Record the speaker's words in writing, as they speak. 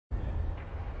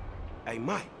Hey,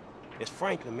 Mike. It's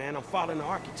Franklin, man. I'm following the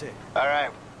architect. All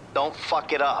right. Don't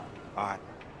fuck it up. All right.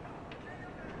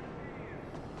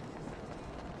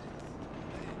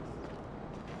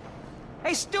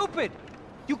 Hey, stupid!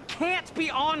 You can't be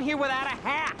on here without a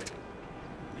hat!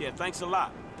 Yeah, thanks a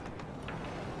lot.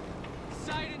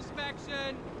 Site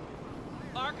inspection!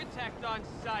 Architect on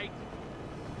site.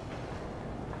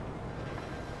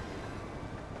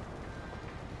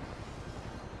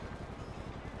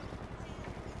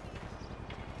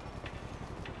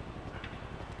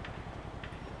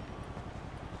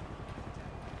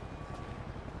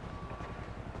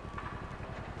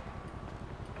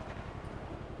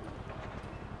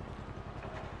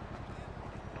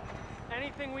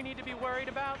 Anything we need to be worried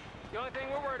about? The only thing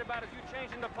we're worried about is you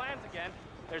changing the plans again.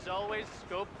 There's always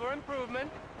scope for improvement.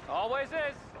 Always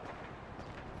is.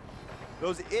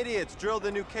 Those idiots drilled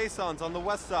the new caissons on the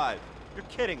west side. You're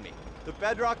kidding me. The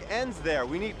bedrock ends there.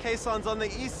 We need caissons on the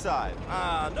east side.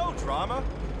 No drama.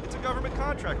 It's a government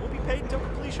contract. We'll be paid until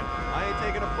completion. I ain't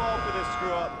taking a fall for this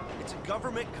screw-up. It's a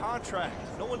government contract.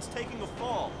 No one's taking a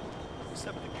fall.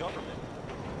 Except the government.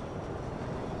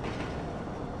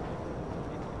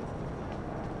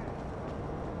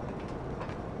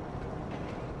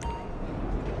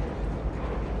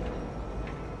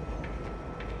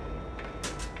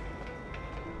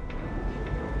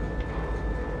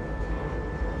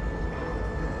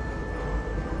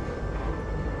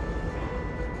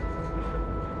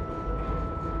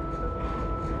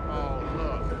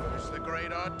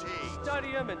 Study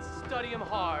him and study him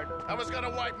hard. I was gonna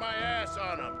wipe my ass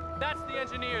on him. That's the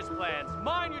engineer's plans.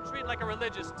 Mine you treat like a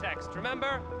religious text,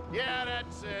 remember? Yeah,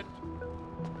 that's it.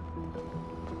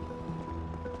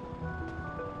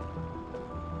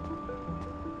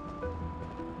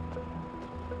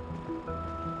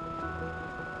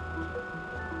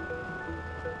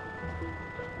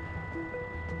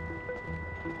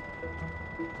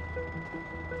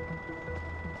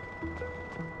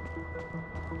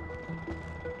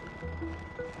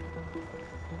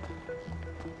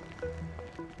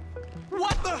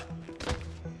 What the?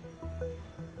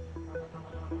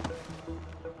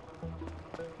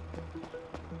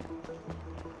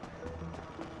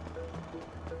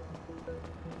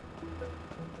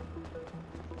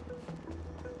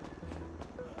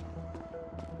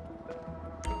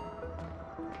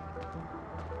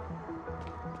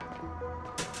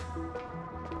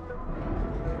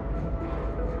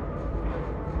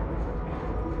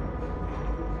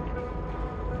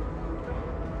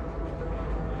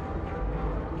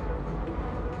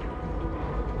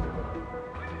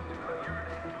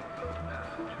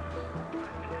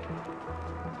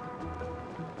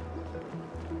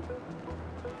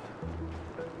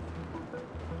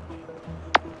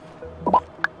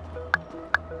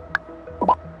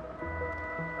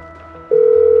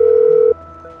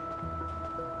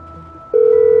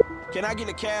 Can I get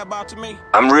a cab out to me?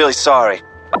 I'm really sorry.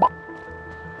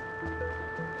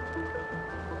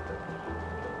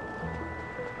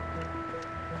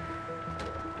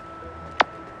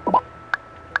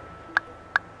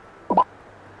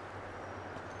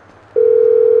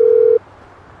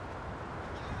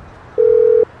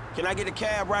 Can I get a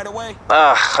cab right away?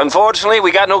 Unfortunately,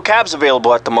 we got no cabs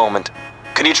available at the moment.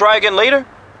 Can you try again later?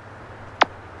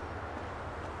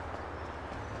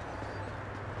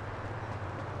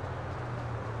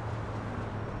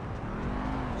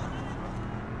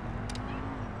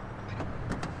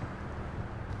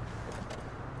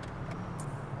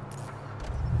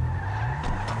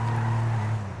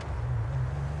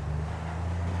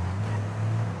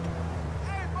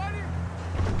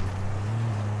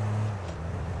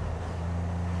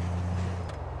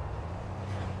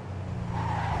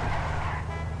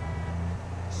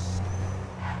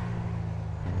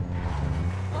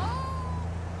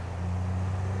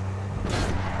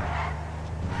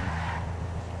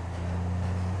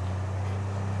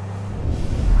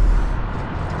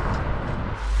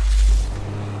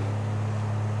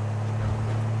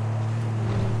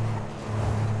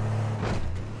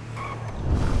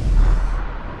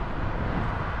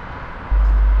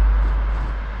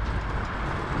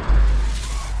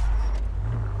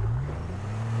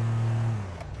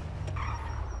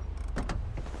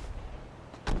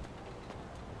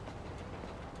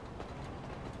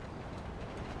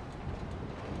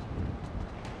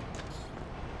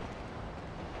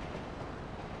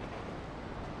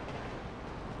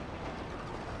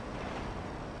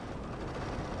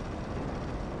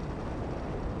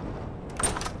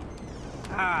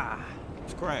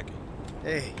 It's cracking.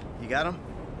 Hey, you got him?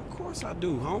 Of course I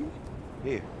do, homie.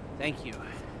 Here. Thank you.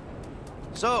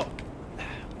 So,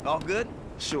 all good?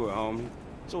 Sure, homie.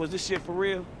 So is this shit for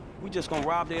real? We just gonna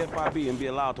rob the FIB and be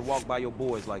allowed to walk by your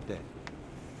boys like that?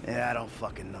 Yeah, I don't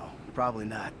fucking know. Probably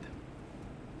not.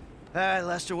 All right,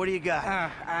 Lester, what do you got?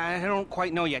 I don't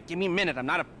quite know yet. Give me a minute. I'm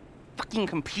not a fucking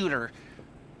computer.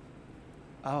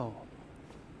 Oh,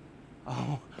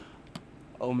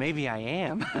 maybe I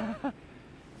am.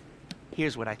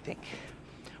 Here's what I think.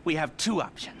 We have two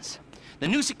options. The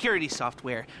new security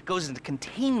software goes into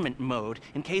containment mode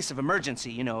in case of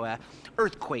emergency, you know,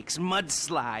 earthquakes,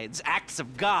 mudslides, acts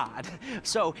of God.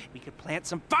 So we could plant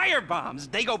some fire bombs.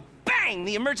 They go bang!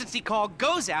 The emergency call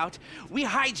goes out, we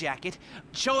hijack it,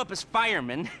 show up as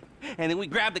firemen, and then we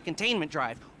grab the containment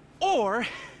drive. Or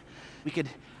we could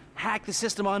hack the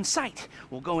system on site.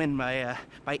 We'll go in by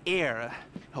air.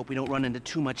 Hope we don't run into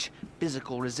too much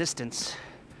physical resistance.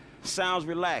 Sounds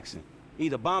relaxing.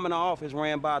 Either bombing an office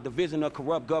ran by a division of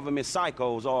corrupt government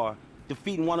psychos or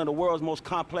defeating one of the world's most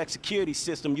complex security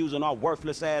systems using our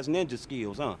worthless-ass ninja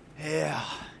skills, huh? Yeah.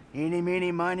 Eeny,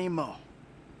 meeny, miny, mo.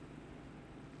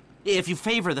 If you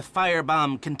favor the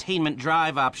firebomb containment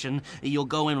drive option, you'll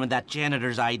go in with that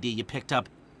janitor's ID you picked up.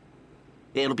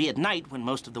 It'll be at night when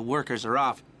most of the workers are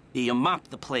off. You mop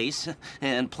the place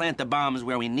and plant the bombs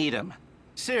where we need them.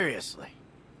 Seriously?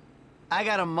 I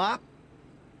got a mop?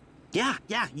 Yeah,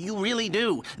 you really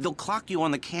do. They'll clock you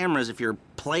on the cameras if you're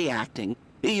play acting.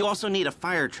 You also need a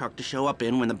fire truck to show up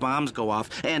in when the bombs go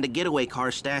off, and a getaway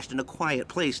car stashed in a quiet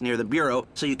place near the bureau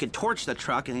so you can torch the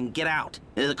truck and then get out.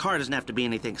 The car doesn't have to be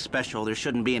anything special. There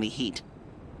shouldn't be any heat.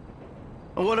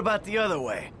 Well, what about the other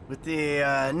way, with the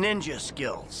ninja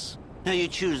skills? Now, you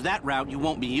choose that route, you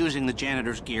won't be using the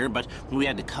janitor's gear, but we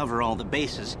had to cover all the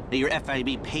bases. Your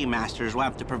FIB paymasters will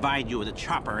have to provide you with a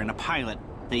chopper and a pilot.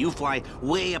 Now, you fly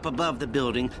way up above the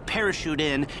building, parachute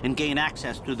in, and gain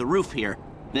access through the roof here.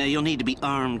 Now, you'll need to be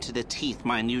armed to the teeth,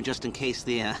 mind you, just in case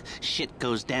the shit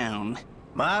goes down.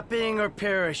 Mopping or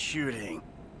parachuting?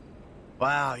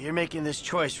 Wow, you're making this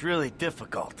choice really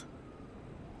difficult.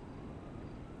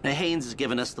 Now, Haynes has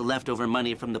given us the leftover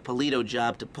money from the Polito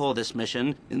job to pull this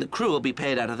mission, and the crew will be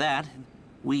paid out of that.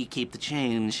 We keep the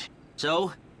change.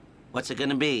 So, what's it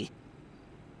gonna be?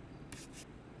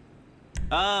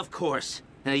 Of course.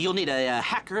 You'll need a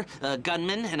hacker, a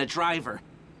gunman, and a driver.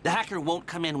 The hacker won't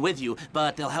come in with you,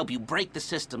 but they'll help you break the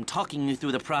system, talking you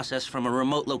through the process from a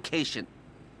remote location.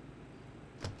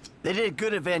 They did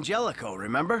good at Evangelico,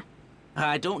 remember?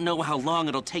 I don't know how long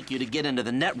it'll take you to get into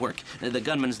the network. The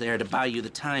gunman's there to buy you the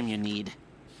time you need.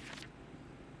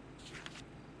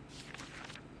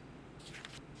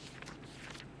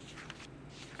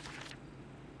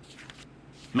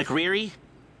 McReary?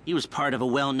 He was part of a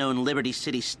well-known Liberty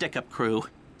City stick-up crew.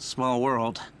 Small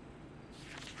world.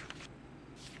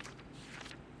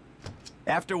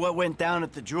 After what went down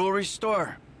at the jewelry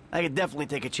store, I could definitely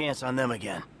take a chance on them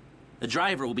again. The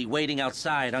driver will be waiting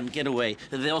outside on getaway.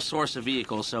 They'll source a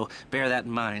vehicle, so bear that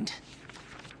in mind.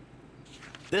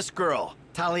 This girl,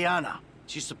 Taliana,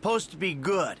 she's supposed to be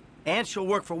good, and she'll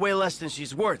work for way less than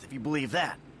she's worth, if you believe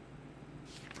that.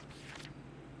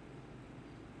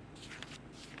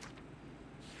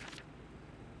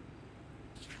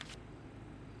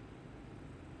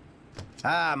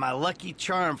 Ah, my lucky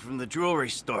charm from the jewelry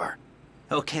store.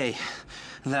 Okay,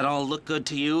 that all look good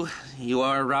to you? You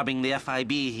are robbing the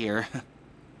FIB here.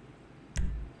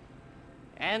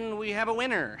 And we have a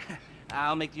winner.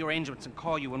 I'll make the arrangements and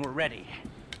call you when we're ready.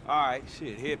 All right,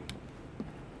 shit, hit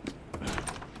me.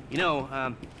 You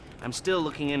know, I'm still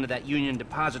looking into that Union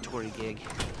Depository gig.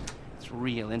 It's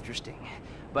real interesting.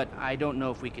 But I don't know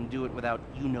if we can do it without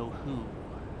you-know-who.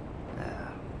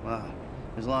 Well,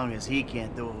 as long as he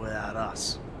can't do it without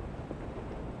us.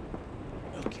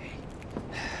 Okay.